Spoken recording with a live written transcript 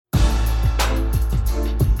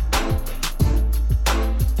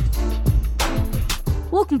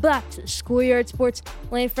welcome back to the Schoolyard Sports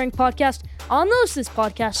Lane Frank podcast. I'll host this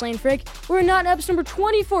podcast, Lane Frank. We're not in episode number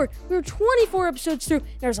 24. We're 24 episodes through.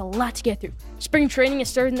 There's a lot to get through. Spring training has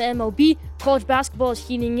started in the MLB. College basketball is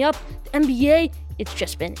heating up. The NBA, it's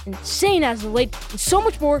just been insane as of late, and so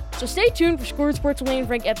much more. So stay tuned for Schoolyard Sports Lane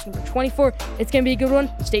Frank episode number 24. It's going to be a good one.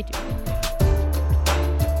 Stay tuned.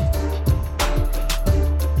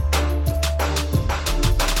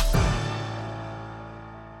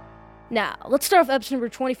 Now, let's start off episode number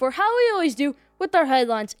 24, how we always do, with our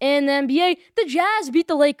headlines. In the NBA, the Jazz beat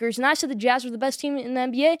the Lakers, and I said the Jazz were the best team in the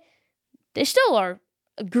NBA. They still are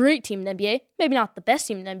a great team in the NBA. Maybe not the best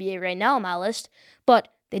team in the NBA right now on my list, but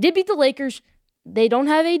they did beat the Lakers. They don't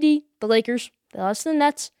have AD, the Lakers. They lost to the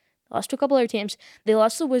Nets. They lost to a couple other teams. They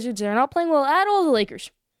lost to the Wizards. They're not playing well at all, the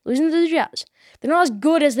Lakers. Losing to the Jazz. They're not as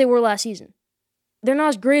good as they were last season. They're not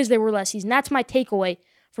as great as they were last season. That's my takeaway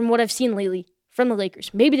from what I've seen lately from the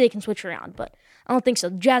Lakers. Maybe they can switch around, but I don't think so.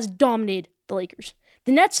 The Jazz dominated the Lakers.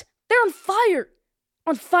 The Nets, they're on fire.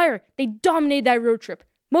 On fire. They dominated that road trip,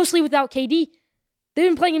 mostly without KD. They've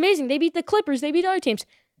been playing amazing. They beat the Clippers. They beat other teams.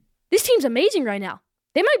 This team's amazing right now.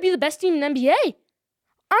 They might be the best team in the NBA.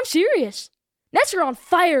 I'm serious. Nets are on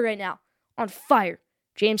fire right now. On fire.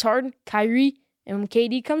 James Harden, Kyrie, and when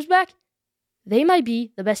KD comes back, they might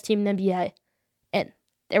be the best team in the NBA. And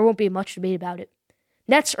there won't be much debate about it.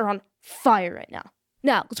 Nets are on fire right now.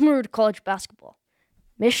 Now, let's move over to college basketball.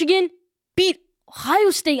 Michigan beat Ohio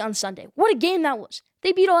State on Sunday. What a game that was.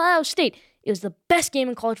 They beat Ohio State. It was the best game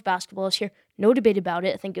in college basketball this year. No debate about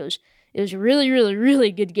it. I think it was a really, really,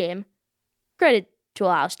 really good game. Credit to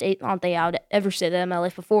Ohio State. I don't think I would ever say that in my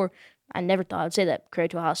life before. I never thought I would say that. Credit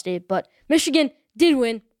to Ohio State. But Michigan did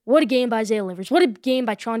win. What a game by Isaiah Livers. What a game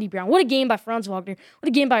by Chauncey Brown. What a game by Franz Wagner. What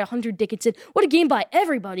a game by Hunter Dickinson. What a game by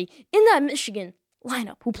everybody in that Michigan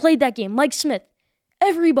lineup who played that game. Mike Smith.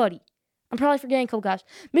 Everybody. I'm probably forgetting a couple guys.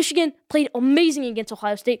 Michigan played amazing against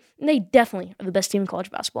Ohio State, and they definitely are the best team in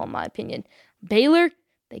college basketball, in my opinion. Baylor,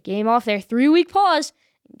 they came off their 3-week pause,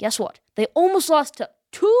 and guess what? They almost lost to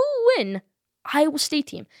 2-win Iowa State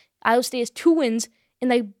team. Iowa State has 2 wins,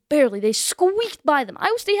 and they squeaked by them.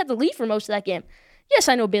 Iowa State had the lead for most of that game. Yes,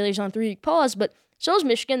 I know Baylor's on 3-week pause, but so is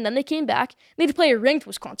Michigan. Then they came back, they had to play a ranked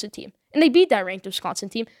Wisconsin team, and they beat that ranked Wisconsin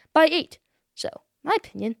team by 8. So, my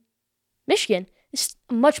opinion, Michigan is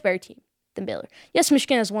a much better team than Baylor. Yes,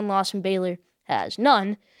 Michigan has 1 loss and Baylor has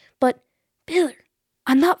none, but Baylor,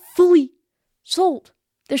 I'm not fully sold.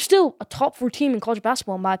 They're still a top 4 team in college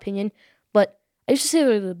basketball, in my opinion, but I used to say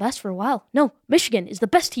they're the best for a while. No, Michigan is the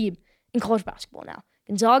best team in college basketball now.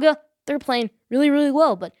 Gonzaga, they're playing really, really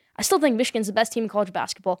well, but I still think Michigan's the best team in college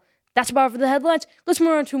basketball. That's about it for the headlines. Let's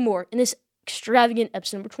move on to more in this extravagant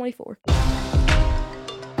episode number 24.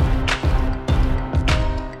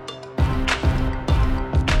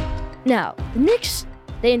 Now, the Knicks,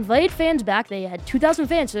 they invited fans back. They had 2,000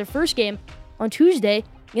 fans for their first game on Tuesday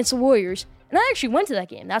against the Warriors. And I actually went to that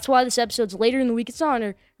game. That's why this episode's later in the week. It's not on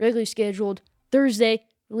a regularly scheduled Thursday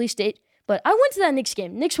release date. But I went to that Knicks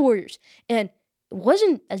game, Knicks-Warriors. And it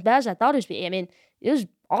wasn't as bad as I thought it would be. I mean, it was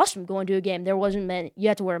awesome going to a game. You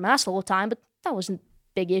had to wear a mask the whole time, but that wasn't a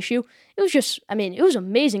big issue. It was just, it was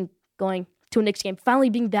amazing going to a Knicks game, finally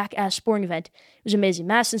being back at a sporting event. It was amazing.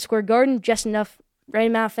 Madison Square Garden, just enough right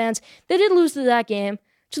amount of fans. They did lose to that game,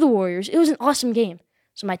 to the Warriors. It was an awesome game.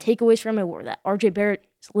 So my takeaways from it were that RJ Barrett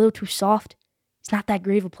is a little too soft. He's not that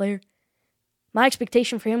great of a player. My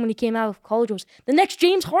expectation for him when he came out of college was the next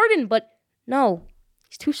James Harden, but no,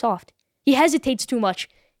 he's too soft. He hesitates too much.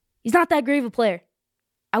 He's not that great of a player.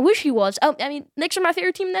 I wish he was. Knicks are my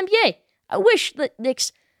favorite team in the NBA. I wish the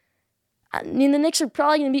Knicks... the Knicks are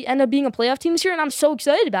probably going to end up being a playoff team this year, and I'm so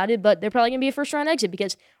excited about it, but they're probably going to be a first-round exit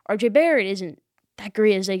because RJ Barrett isn't that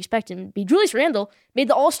great as they expected him to be. Julius Randle made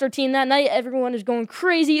the All-Star team that night. Everyone was going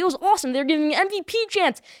crazy. It was awesome. They were giving him an MVP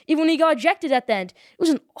chance even when he got ejected at the end. It was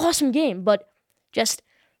an awesome game, but just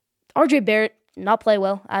RJ Barrett did not play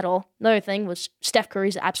well at all. Another thing was Steph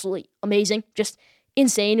Curry's absolutely amazing. Just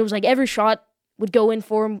insane. It was like every shot would go in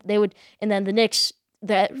for him. And then the Knicks,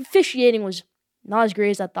 the officiating was not as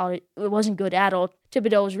great as I thought. It wasn't good at all.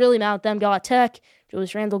 Thibodeau was really mad at them, got a tech.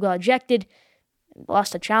 Julius Randle got ejected,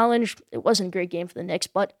 lost a challenge. It wasn't a great game for the Knicks,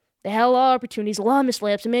 but they had a lot of opportunities, a lot of missed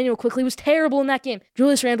layups. Emmanuel Quickley was terrible in that game.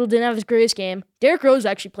 Julius Randle didn't have his greatest game. Derrick Rose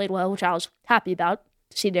actually played well, which I was happy about,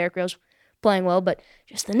 to see Derrick Rose playing well, but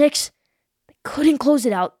just the Knicks, they couldn't close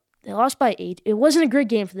it out. They lost by 8. It wasn't a great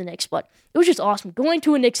game for the Knicks, but it was just awesome. Going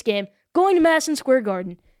to a Knicks game, going to Madison Square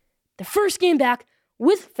Garden, the first game back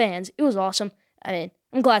with fans, it was awesome. I'm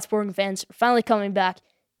glad sporting fans are finally coming back.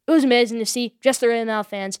 It was amazing to see just the right amount of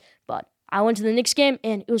fans, but I went to the Knicks game,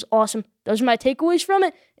 and it was awesome. Those are my takeaways from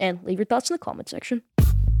it, and leave your thoughts in the comment section.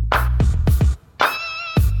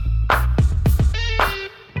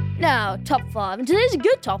 Now, top 5. And today's a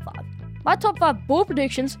good top 5. My top 5 bold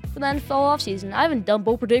predictions for the NFL offseason. I haven't done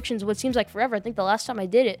bold predictions what seems like forever. I think the last time I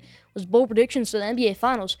did it was bold predictions for the NBA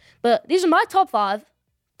Finals. But these are my top 5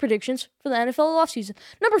 predictions for the NFL offseason.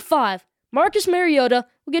 Number 5, Marcus Mariota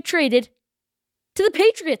will get traded to the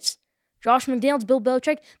Patriots. Josh McDaniels, Bill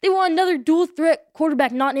Belichick, they want another dual-threat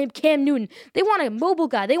quarterback not named Cam Newton. They want a mobile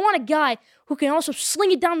guy. They want a guy who can also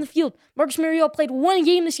sling it down the field. Marcus Mariota played one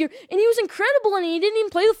game this year, and he was incredible, and he didn't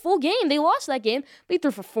even play the full game. They lost that game, but he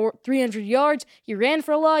threw for 300 yards. He ran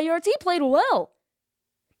for a lot of yards. He played well.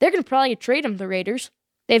 They're going to probably trade him, the Raiders.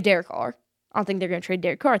 They have Derek Carr. I don't think they're going to trade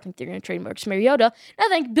Derek Carr. I think they're going to trade Marcus Mariota. And I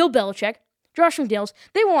think Bill Belichick, Josh McDaniels,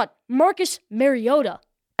 they want Marcus Mariota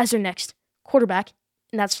as their next quarterback.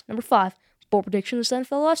 And that's number 5. Bold prediction this NFL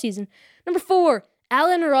offseason. Number 4,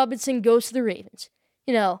 Allen Robinson goes to the Ravens.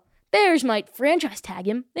 You know, Bears might franchise tag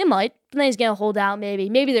him. They might. But then he's going to hold out maybe.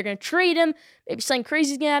 Maybe they're going to trade him. Maybe something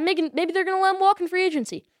crazy is going to happen. Maybe they're going to let him walk in free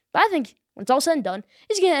agency. But I think when it's all said and done,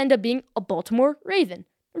 he's going to end up being a Baltimore Raven.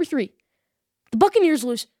 Number 3, the Buccaneers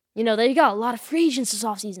lose. You know, they got a lot of free agents this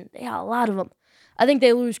offseason. They got a lot of them. I think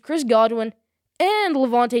they lose Chris Godwin and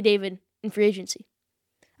Levante David in free agency.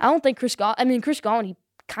 I don't think Chris Godwin, he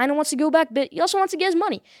kind of wants to go back, but he also wants to get his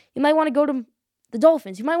money. He might want to go to the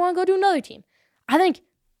Dolphins. He might want to go to another team. I think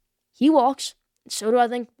he walks, and so do I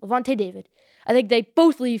think Levante David. I think they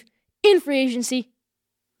both leave in free agency.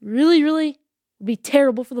 Really, really would be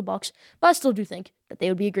terrible for the Bucs, but I still do think that they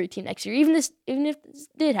would be a great team next year, even if this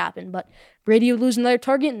did happen. But Brady would lose another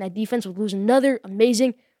target, and that defense would lose another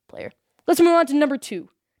amazing player. Let's move on to number 2.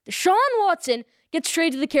 Deshaun Watson gets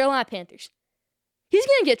traded to the Carolina Panthers. He's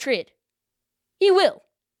going to get traded. He will.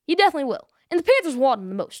 He definitely will. And the Panthers want him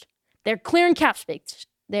the most. They're clearing cap space.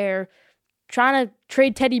 They're trying to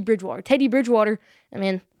trade Teddy Bridgewater. Teddy Bridgewater,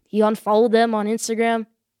 he unfollowed them on Instagram.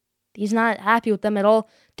 He's not happy with them at all.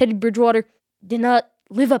 Teddy Bridgewater did not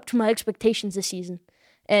live up to my expectations this season.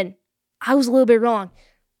 And I was a little bit wrong.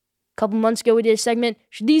 A couple months ago, we did a segment,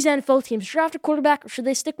 should these NFL teams draft a quarterback or should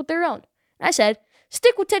they stick with their own? And I said,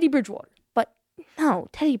 stick with Teddy Bridgewater. But no,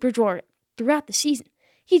 Teddy Bridgewater, throughout the season,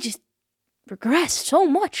 he just regressed so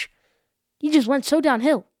much. He just went so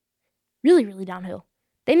downhill. Really, really downhill.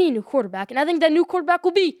 They need a new quarterback, and I think that new quarterback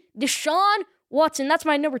will be Deshaun Watson. That's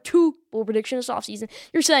my number 2 bold prediction this offseason.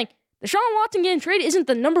 You're saying Deshaun Watson getting traded isn't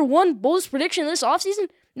the number 1 boldest prediction this offseason?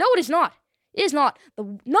 No, it is not. It is not.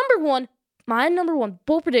 My number 1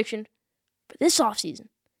 bold prediction for this offseason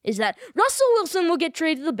is that Russell Wilson will get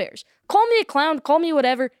traded to the Bears. Call me a clown, call me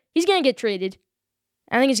whatever. He's going to get traded.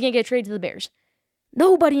 I think he's going to get traded to the Bears.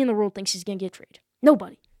 Nobody in the world thinks he's going to get traded.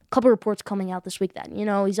 Nobody. A couple reports coming out this week that,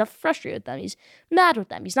 he's frustrated with them. He's mad with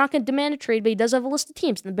them. He's not going to demand a trade, but he does have a list of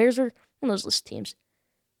teams, and the Bears are one of those list of teams.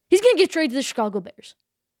 He's going to get traded to the Chicago Bears.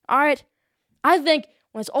 All right? I think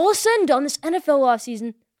when it's all said and done, this NFL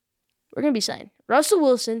offseason, we're going to be saying Russell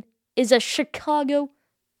Wilson is a Chicago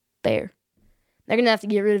Bear. They're going to have to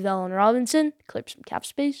get rid of Allen Robinson, clear some cap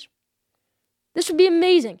space. This would be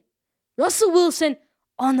amazing. Russell Wilson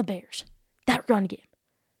on the Bears. That run game.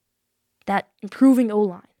 That improving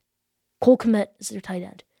O-line. Cole Kmet is their tight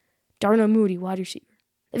end. Darnell Mooney, wide receiver.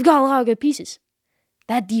 They've got a lot of good pieces.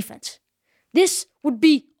 That defense. This would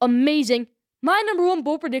be amazing. My number 1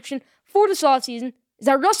 bold prediction for this offseason is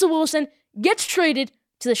that Russell Wilson gets traded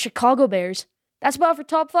to the Chicago Bears. That's about for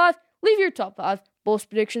top 5. Leave your top 5 bold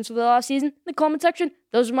predictions for the offseason in the comment section.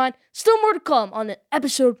 Those are mine. Still more to come on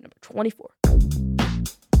episode number 24.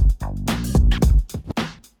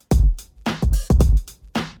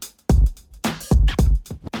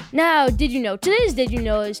 Now, did you know that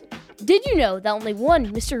only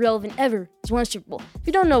one Mr. Relevant ever has won a Super Bowl? If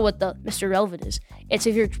you don't know what the Mr. Relevant is, it's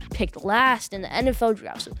if you're picked last in the NFL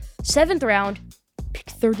draft. So, 7th round, pick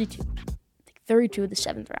 32. Pick 32 of the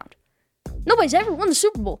 7th round. Nobody's ever won the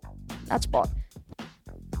Super Bowl. That's spot.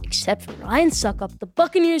 Except for Ryan Succop, the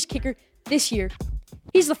Buccaneers kicker this year.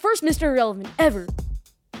 He's the first Mr. Irrelevant ever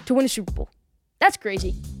to win a Super Bowl. That's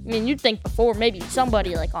crazy. You'd think before maybe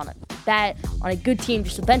somebody on a good team,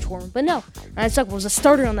 just a bench warmer, but no. Ryan Succop was a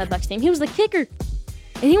starter on that Bucs team. He was the kicker,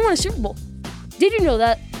 and he won a Super Bowl. Did you know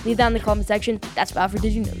that? Leave that in the comment section. That's about for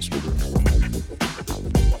Did You Know this week.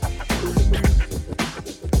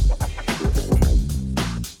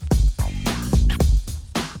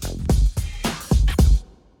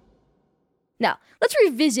 Now, let's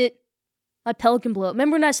revisit my Pelican blow up.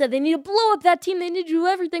 Remember when I said they need to blow up that team? They need to do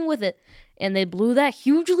everything with it. And they blew that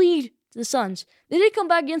huge lead to the Suns. They did come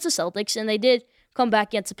back against the Celtics, and they did come back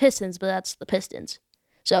against the Pistons, but that's the Pistons.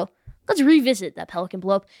 So, let's revisit that Pelican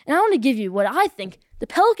blow up. And I want to give you what I think the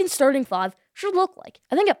Pelican starting 5 should look like.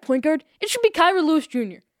 I think at point guard, it should be Kyra Lewis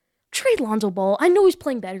Jr. trade Lonzo Ball. I know he's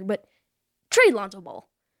playing better, but trade Lonzo Ball.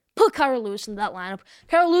 Put Kira Lewis in that lineup.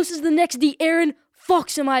 Kira Lewis is the next De'Aaron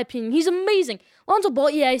Fox, in my opinion. He's amazing. Lonzo Ball,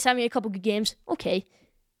 yeah, he's having a couple good games. Okay.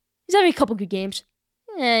 He's having a couple good games.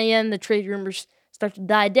 And the trade rumors start to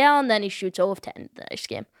die down. Then he shoots 0 of 10 the next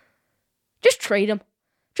game. Just trade him.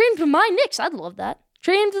 Trade him to my Knicks. I'd love that.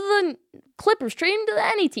 Trade him to the Clippers. Trade him to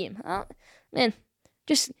any team. Man,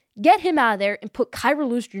 just get him out of there and put Kira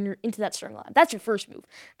Lewis Jr. into that starting line. That's your first move.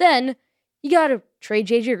 Then you got to trade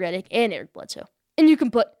J.J. Redick and Eric Bledsoe. And you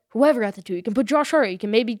can put whoever at the 2. You can put Josh Hart. You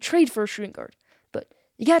can maybe trade for a shooting guard. But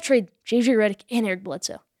you got to trade J.J. Redick and Eric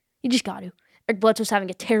Bledsoe. You just got to. Eric Bledsoe's having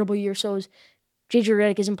a terrible year, so is J.J.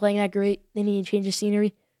 Redick isn't playing that great. They need to change the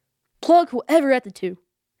scenery. Plug whoever at the 2.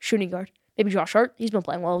 Shooting guard. Maybe Josh Hart. He's been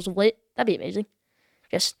playing well as of late. That'd be amazing.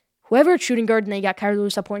 Just whoever at shooting guard, and then you got Kira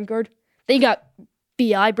Lewis at point guard. Then you got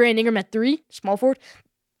B.I., Brandon Ingram at 3, small forward.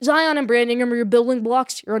 Zion and Brandon Ingram are your building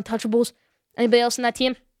blocks, your untouchables. Anybody else in that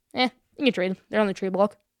team? You can trade them. They're on the trade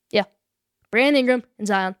block. Yeah. Brandon Ingram and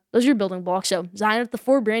Zion. Those are your building blocks. So Zion at the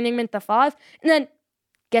 4, Brandon Ingram at the 5. And then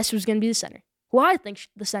guess who's going to be the center? Who I think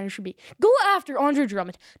the center should be. Go after Andre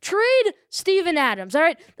Drummond. Trade Steven Adams, all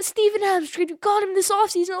right? The Steven Adams trade, you got him this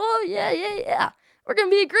offseason. Oh, yeah. We're going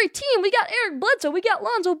to be a great team. We got Eric Bledsoe. We got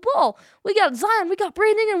Lonzo Ball. We got Zion. We got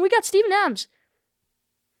Brandon Ingram. We got Steven Adams.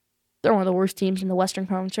 They're one of the worst teams in the Western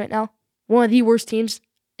Conference right now. One of the worst teams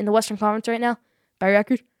in the Western Conference right now, by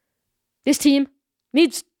record. This team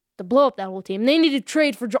needs to blow up that whole team. They need to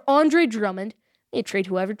trade for Andre Drummond. They need to trade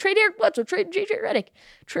whoever. Trade Eric Bledsoe. Trade J.J. Redick.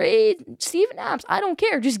 Trade Steven Adams. I don't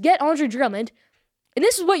care. Just get Andre Drummond. And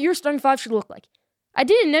this is what your starting 5 should look like. I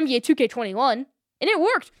did it in NBA 2K21, and it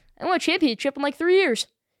worked. I won a championship in like 3 years.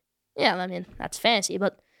 Yeah, I mean, that's fancy,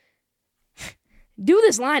 but do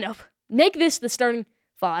this lineup. Make this the starting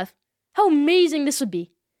 5. How amazing this would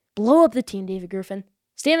be. Blow up the team, David Griffin.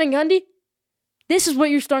 Stan Van Gundy, this is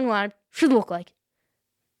what your starting lineup should look like.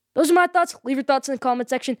 Those are my thoughts. Leave your thoughts in the comment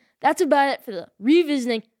section. That's about it for the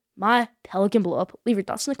revisiting my Pelican blow up. Leave your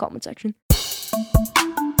thoughts in the comment section.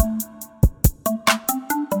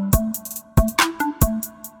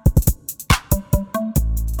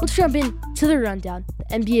 Let's jump into the rundown, the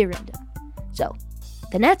NBA rundown. So,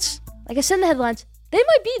 the Nets, like I said in the headlines, they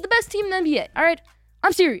might be the best team in the NBA. All right,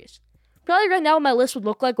 I'm serious. Probably right now what my list would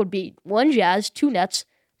look like would be 1 Jazz, 2 Nets,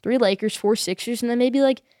 3 Lakers, 4 Sixers, and then maybe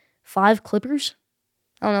like 5 Clippers.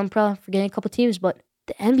 I don't know, I'm probably forgetting a couple teams, but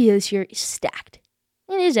the NBA this year is stacked.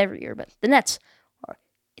 It is every year, but the Nets are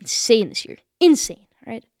insane this year. Insane,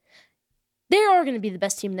 all right? They are going to be the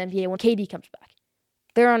best team in the NBA when KD comes back.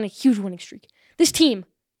 They're on a huge winning streak. This team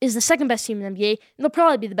is the second best team in the NBA, and they'll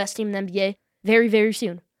probably be the best team in the NBA very, very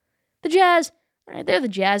soon. The Jazz, all right, they're the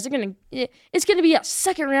Jazz. It's going to be a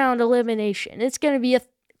second round elimination. It's going to be a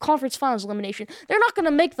conference finals elimination. They're not going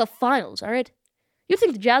to make the finals, all right? You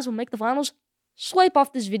think the Jazz will make the finals? Swipe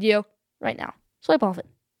off this video right now. Swipe off it.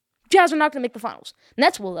 Jazz are not going to make the finals.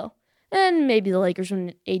 Nets will, though. And maybe the Lakers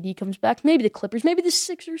when AD comes back. Maybe the Clippers. Maybe the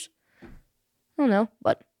Sixers. I don't know.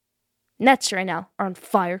 But Nets right now are on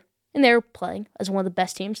fire. And they're playing as one of the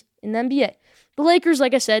best teams in the NBA. The Lakers,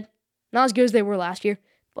 like I said, not as good as they were last year.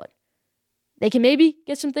 But they can maybe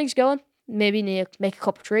get some things going. Maybe make a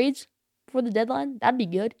couple trades before the deadline. That'd be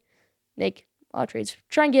good. Make a lot of trades.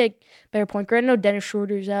 Try and get a better point guard. I know Dennis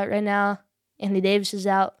Schroeder's out right now. Anthony Davis is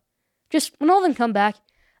out. Just when all of them come back,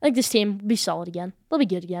 I think this team will be solid again. They'll be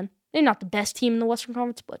good again. They're not the best team in the Western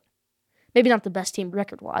Conference, but maybe not the best team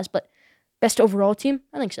record-wise, but best overall team?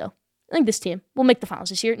 I think so. I think this team will make the finals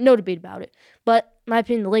this year. No debate about it. But in my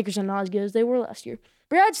opinion, the Lakers are not as good as they were last year.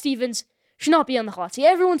 Brad Stevens should not be on the hot seat.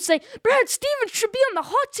 Everyone's saying, Brad Stevens should be on the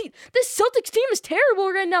hot seat. This Celtics team is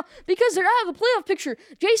terrible right now because they're out of the playoff picture.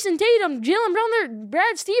 Jason Tatum, Jaylen Brown,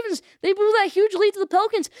 Brad Stevens, they blew that huge lead to the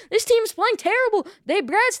Pelicans. This team is playing terrible.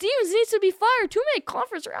 Brad Stevens needs to be fired. Too many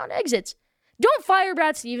conference round exits. Don't fire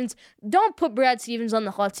Brad Stevens. Don't put Brad Stevens on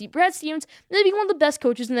the hot seat. Brad Stevens may be one of the best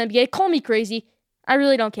coaches in the NBA. Call me crazy. I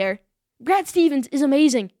really don't care. Brad Stevens is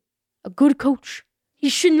amazing. A good coach. He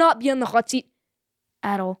should not be on the hot seat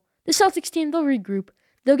at all. The Celtics team, they'll regroup.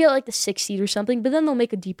 They'll get like the 6th seed or something, but then they'll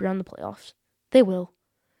make a deep run in the playoffs. They will.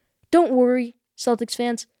 Don't worry, Celtics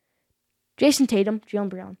fans. Jason Tatum, Jaylen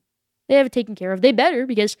Brown. They have it taken care of. They better,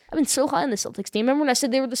 because I've been so high on the Celtics team. Remember when I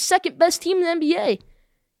said they were the second best team in the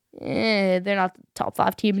NBA? They're not the top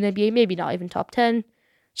 5 team in the NBA. Maybe not even top 10.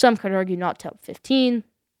 Some could argue not top 15.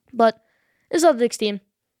 But this Celtics team,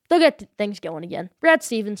 they'll get things going again. Brad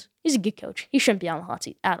Stevens, he's a good coach. He shouldn't be on the hot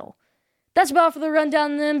seat at all. That's about it for the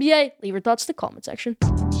rundown in the NBA. Leave your thoughts in the comment section.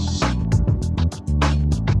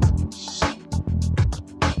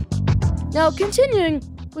 Now, continuing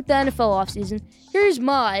with the NFL offseason, here's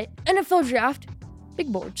my NFL draft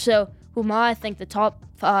big board. So, who I think the top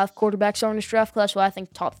 5 quarterbacks are in this draft class, who I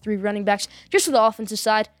think top 3 running backs, just for the offensive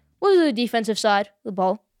side. What is the defensive side of the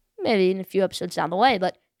ball? Maybe in a few episodes down the way,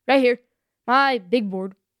 but right here, my big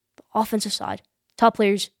board, the offensive side, top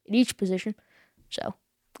players at each position. So,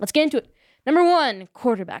 let's get into it. Number 1,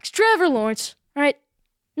 quarterbacks. Trevor Lawrence. All right,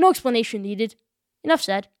 no explanation needed. Enough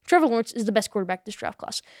said. Trevor Lawrence is the best quarterback this draft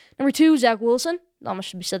class. Number 2, Zach Wilson. Not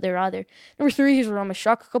much to be said there either. Number 3, here's where I'm going to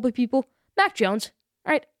shock a couple of people. Mac Jones.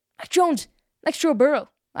 All right, Mac Jones. Next Joe Burrow,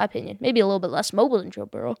 my opinion. Maybe a little bit less mobile than Joe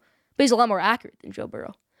Burrow, but he's a lot more accurate than Joe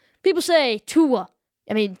Burrow. People say Tua.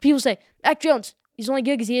 People say Mac Jones. He's only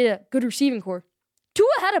good because he had a good receiving core. Tua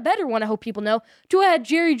had a better one, I hope people know. Tua had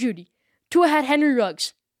Jerry Jeudy. Tua had Henry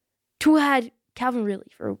Ruggs. Tua had Calvin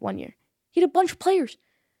Ridley for 1 year. He had a bunch of players.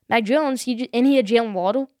 Mac Jones, he had Jalen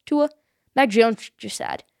Waddle. Tua. Mac Jones just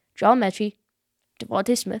had John Mechie,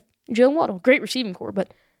 Devontae Smith, and Jalen Waddle. Great receiving core,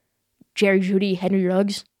 but Jerry Jeudy, Henry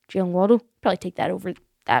Ruggs, Jalen Waddle, probably take that over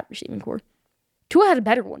that receiving core. Tua had a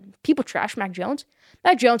better one. People trash Mac Jones.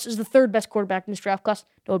 Mac Jones is the 3rd best quarterback in this draft class.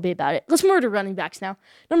 No debate about it. Let's move to running backs now.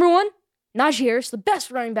 Number 1, Najee Harris, the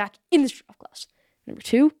best running back in this draft class. Number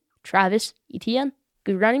 2, Travis Etienne,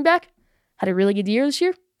 good running back. Had a really good year this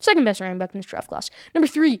year. 2nd best running back in this draft class. Number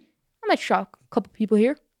 3, I might shock a couple people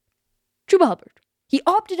here. Chuba Hubbard. He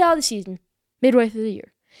opted out of the season midway through the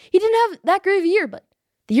year. He didn't have that great of a year, but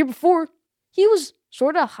the year before, he was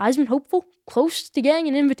sort of Heisman hopeful, close to getting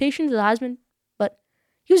an invitation to the Heisman, but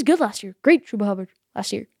he was good last year. Great Chuba Hubbard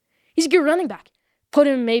last year. He's a good running back. Put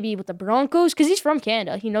him maybe with the Broncos, because he's from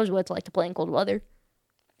Canada. He knows what it's like to play in cold weather.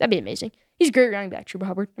 That'd be amazing. He's a great running back, Chuba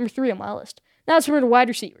Hubbard. Number 3 on my list. Now let's move to wide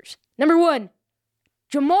receivers. Number 1,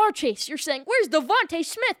 Jamar Chase. You're saying, where's Devontae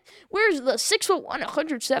Smith? Where's the 6'1",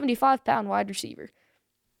 175-pound wide receiver?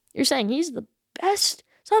 You're saying he's the best?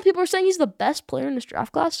 Some people are saying he's the best player in this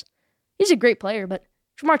draft class. He's a great player, but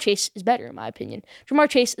Jamar Chase is better, in my opinion. Jamar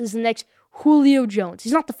Chase is the next Julio Jones.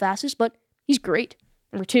 He's not the fastest, but he's great.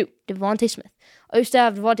 Number 2, Devontae Smith. I used to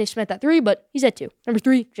have Devontae Smith at 3, but he's at 2. Number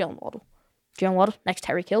 3, Jalen Waddle. Jalen Waddle, next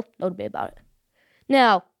Tyreek Hill. No debate about it.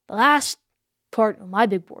 Now, the last part of my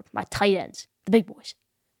big board, my tight ends, the big boys.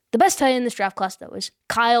 The best tight end in this draft class, though, is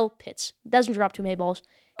Kyle Pitts. Doesn't drop too many balls.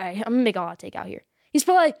 All right, I'm going to make a hot take out here. He's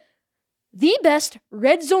probably the best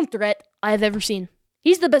red zone threat I have ever seen.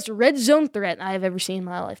 He's the best red zone threat I have ever seen in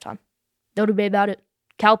my lifetime. No debate about it.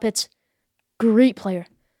 Kyle Pitts, great player.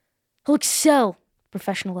 He'll excel at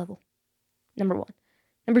professional level. Number 1.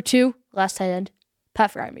 Number 2, last tight end,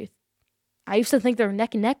 Pat Freiermuth. I used to think they were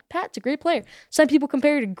neck and neck. Pat's a great player. Some people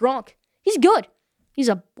compare it to Gronk. He's good. He's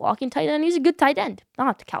a blocking tight end. He's a good tight end.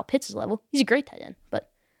 Not to Kyle Pitts' level. He's a great tight end. But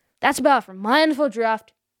that's about it for my NFL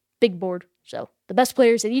draft big board. So the best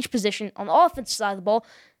players at each position on the offensive side of the ball,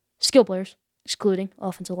 skill players, excluding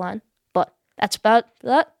offensive line. But that's about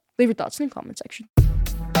that. Leave your thoughts in the comment section.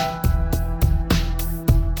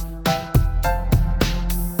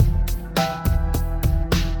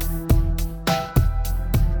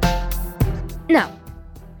 Now,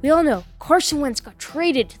 we all know Carson Wentz got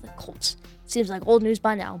traded to the Colts. Seems like old news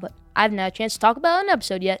by now, but I haven't had a chance to talk about it in an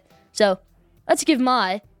episode yet. So, let's give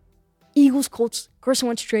my Eagles-Colts Carson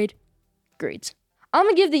Wentz trade grades. I'm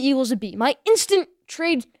going to give the Eagles a B. My instant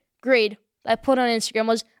trade grade that I put on Instagram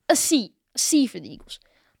was a C. A C for the Eagles.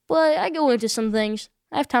 But I go into some things.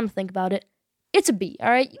 I have time to think about it. It's a B, all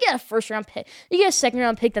right? You get a first-round pick. You get a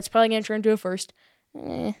second-round pick that's probably going to turn into a first.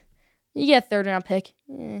 You get a third-round pick.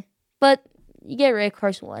 But you get rid of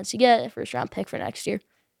Carson Wentz. You get a first-round pick for next year.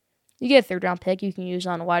 You get a third-round pick you can use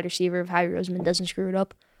on a wide receiver if Howie Roseman doesn't screw it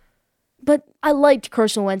up. But I liked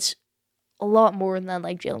Carson Wentz a lot more than I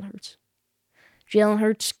liked Jalen Hurts. Jalen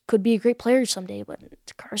Hurts could be a great player someday, but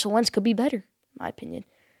Carson Wentz could be better, in my opinion.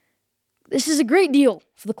 This is a great deal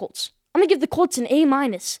for the Colts. I'm going to give the Colts an A-.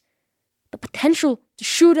 The potential to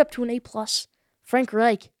shoot up to an A+. Frank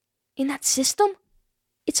Reich. In that system,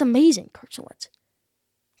 it's amazing, Carson Wentz.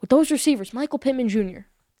 With those receivers, Michael Pittman Jr.,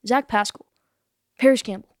 Zach Pascal, Paris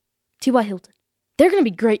Campbell, T.Y. Hilton, they're going to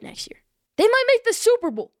be great next year. They might make the Super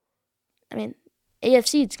Bowl.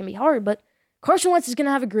 AFC, it's going to be hard, but Carson Wentz is going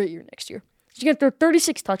to have a great year next year. He's going to throw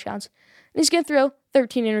 36 touchdowns, and he's going to throw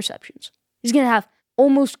 13 interceptions. He's going to have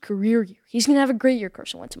almost career year. He's going to have a great year,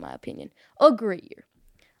 Carson Wentz, in my opinion. A great year.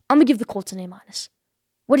 I'm going to give the Colts an A-.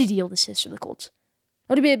 What a deal this is for the Colts.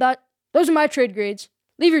 No debate about it. Those are my trade grades.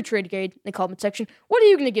 Leave your trade grade in the comment section. What are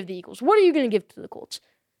you going to give the Eagles? What are you going to give to the Colts?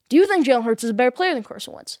 Do you think Jalen Hurts is a better player than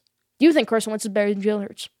Carson Wentz? Do you think Carson Wentz is better than Jalen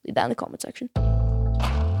Hurts? Leave that in the comment section.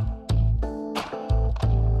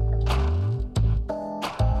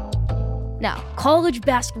 Now, college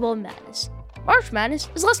basketball madness. March Madness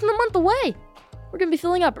is less than a month away. We're going to be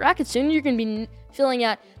filling out brackets soon. You're going to be filling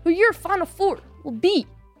out who your Final Four will be.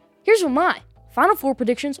 Here's what my Final Four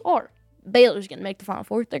predictions are. Baylor's going to make the Final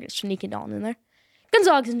Four. They're going to sneak it on in there.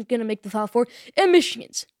 Gonzaga's going to make the Final Four. And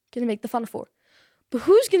Michigan's going to make the Final Four. But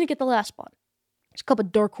who's going to get the last spot? There's a couple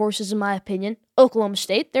of dark horses in my opinion. Oklahoma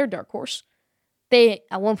State, they're a dark horse. They,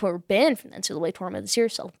 at one point, were banned from the NCAA tournament this year,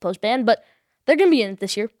 self-imposed ban, but they're going to be in it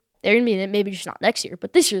this year. They're going to be in it, maybe just not next year,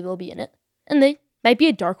 but this year they'll be in it. And they might be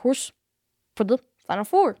a dark horse for the Final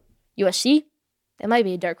Four. USC, they might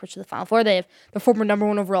be a dark horse for the Final Four. They have the former number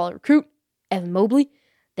 1 overall recruit, Evan Mobley.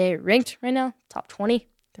 They're ranked right now, top 20.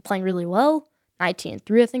 They're playing really well.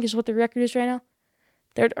 19-3, I think, is what their record is right now.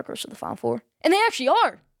 They're a dark horse for the Final Four. And they actually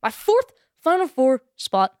are. My 4th Final Four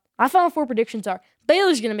spot. My Final Four predictions are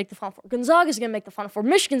Baylor's going to make the Final Four. Gonzaga's going to make the Final Four.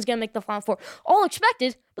 Michigan's going to make the Final Four. All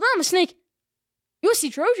expected, but then I'm a snake.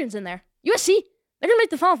 USC Trojans in there. USC, they're going to make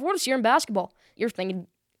the Final Four this year in basketball. You're thinking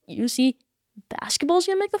USC basketball's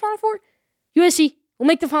going to make the Final Four? USC will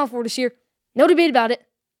make the Final Four this year. No debate about it.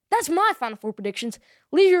 That's my Final Four predictions.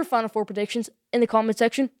 Leave your Final Four predictions in the comment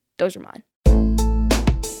section. Those are mine.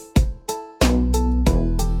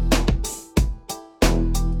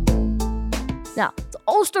 Now, the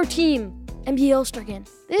All-Star team, NBA All-Star game,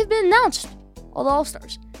 they've been announced, all the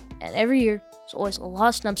All-Stars. And every year, there's always a lot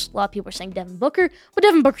of snubs. A lot of people are saying Devin Booker, but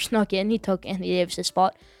Devin Booker snuck in. He took Anthony Davis'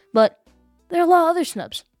 spot. But there are a lot of other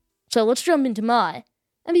snubs. So let's jump into my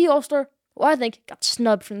NBA All-Star, who I think got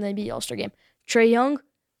snubbed from the NBA All-Star game. Trae Young,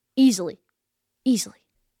 easily.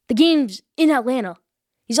 The game's in Atlanta.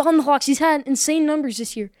 He's on the Hawks. He's had insane numbers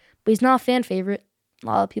this year, but he's not a fan favorite. A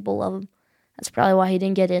lot of people love him. That's probably why he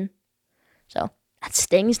didn't get in. So that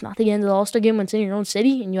stings, not to get into the All-Star game when it's in your own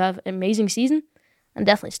city and you have an amazing season. And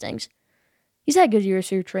definitely stings. He's had good years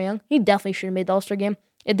here, Trae Young. He definitely should have made the All-Star game.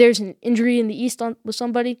 If there's an injury in the East with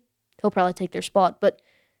somebody, he'll probably take their spot. But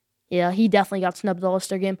yeah, he definitely got snubbed at the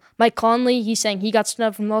All-Star game. Mike Conley, he's saying he got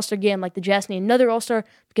snubbed from the All-Star game like the Jazz need another All-Star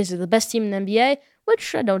because they're the best team in the NBA,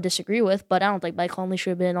 which I don't disagree with, but I don't think Mike Conley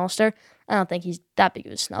should have been an All-Star. I don't think he's that big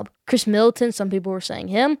of a snub. Chris Middleton, some people were saying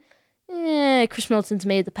him. Chris Middleton's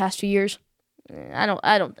made it the past 2 years. I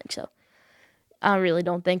don't think so. I really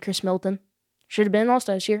don't think Chris Middleton should have been an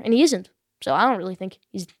All-Star this year, and he isn't. So I don't really think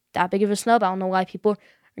he's that big of a snub. I don't know why people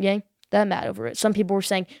are getting that mad over it. Some people were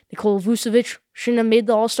saying Nikola Vucevic shouldn't have made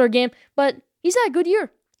the All-Star game, but he's had a good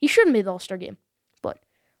year. He should have made the All-Star game. But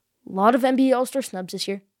a lot of NBA All-Star snubs this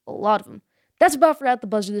year. A lot of them. That's about for At the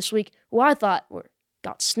Buzzer this week, who I thought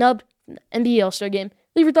got snubbed from the NBA All-Star game.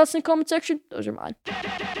 Leave your thoughts in the comment section. Those are mine.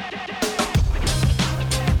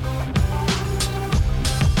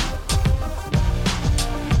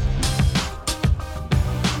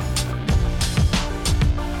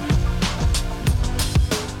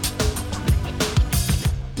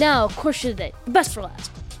 Now, question of the day. The best for last.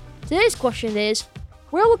 Today's question is,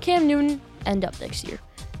 where will Cam Newton end up next year?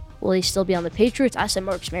 Will he still be on the Patriots? I said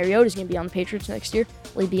Marcus Mariota is going to be on the Patriots next year.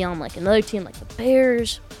 Will he be on like another team like the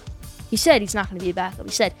Bears? He said he's not going to be a backup.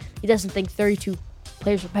 He said he doesn't think 32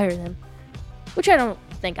 players are better than him, which I don't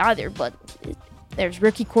think either, but there's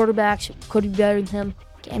rookie quarterbacks who could be better than him.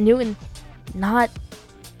 Cam Newton, not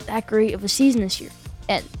that great of a season this year.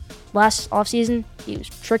 And last offseason, he was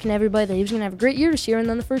tricking everybody that he was going to have a great year this year, and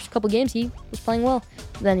then the first couple games, he was playing well.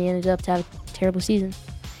 Then he ended up to have a terrible season.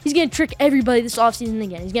 He's going to trick everybody this offseason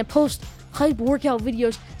again. He's going to post hype workout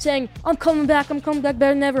videos saying, I'm coming back better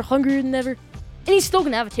than ever, hungrier than ever. And he's still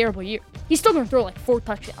going to have a terrible year. He's still going to throw like 4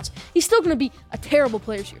 touchdowns. He's still going to be a terrible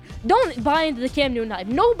player this year. Don't buy into the Cam Newton hype.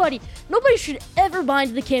 Nobody should ever buy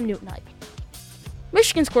into the Cam Newton hype.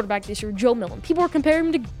 Michigan's quarterback this year, Joe Milton. People were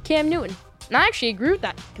comparing him to Cam Newton. And I actually agree with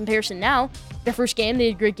that comparison now. Their first game, they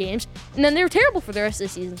had great games. And then they were terrible for the rest of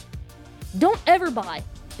the season. Don't ever buy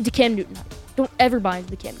into Cam Newton hype. Don't ever buy into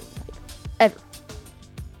the Cam Newton hype.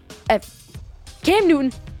 Ever. Cam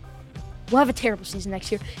Newton will have a terrible season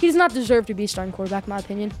next year. He does not deserve to be a starting quarterback, in my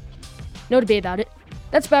opinion. No debate about it.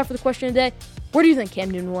 That's about for the question of the day. Where do you think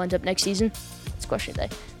Cam Newton will end up next season? That's the question of the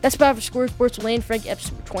day. That's about for Squared Sports with Lane Frank,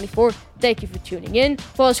 episode 24. Thank you for tuning in.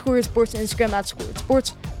 Follow Squared Sports on Instagram at Squared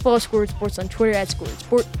Sports. Follow Squared Sports on Twitter at Squared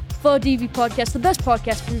Sport. Follow DV Podcast, the best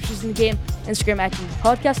podcast producers in the game, Instagram at DV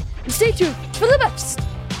Podcast. And stay tuned for the best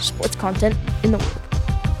sports content in the world.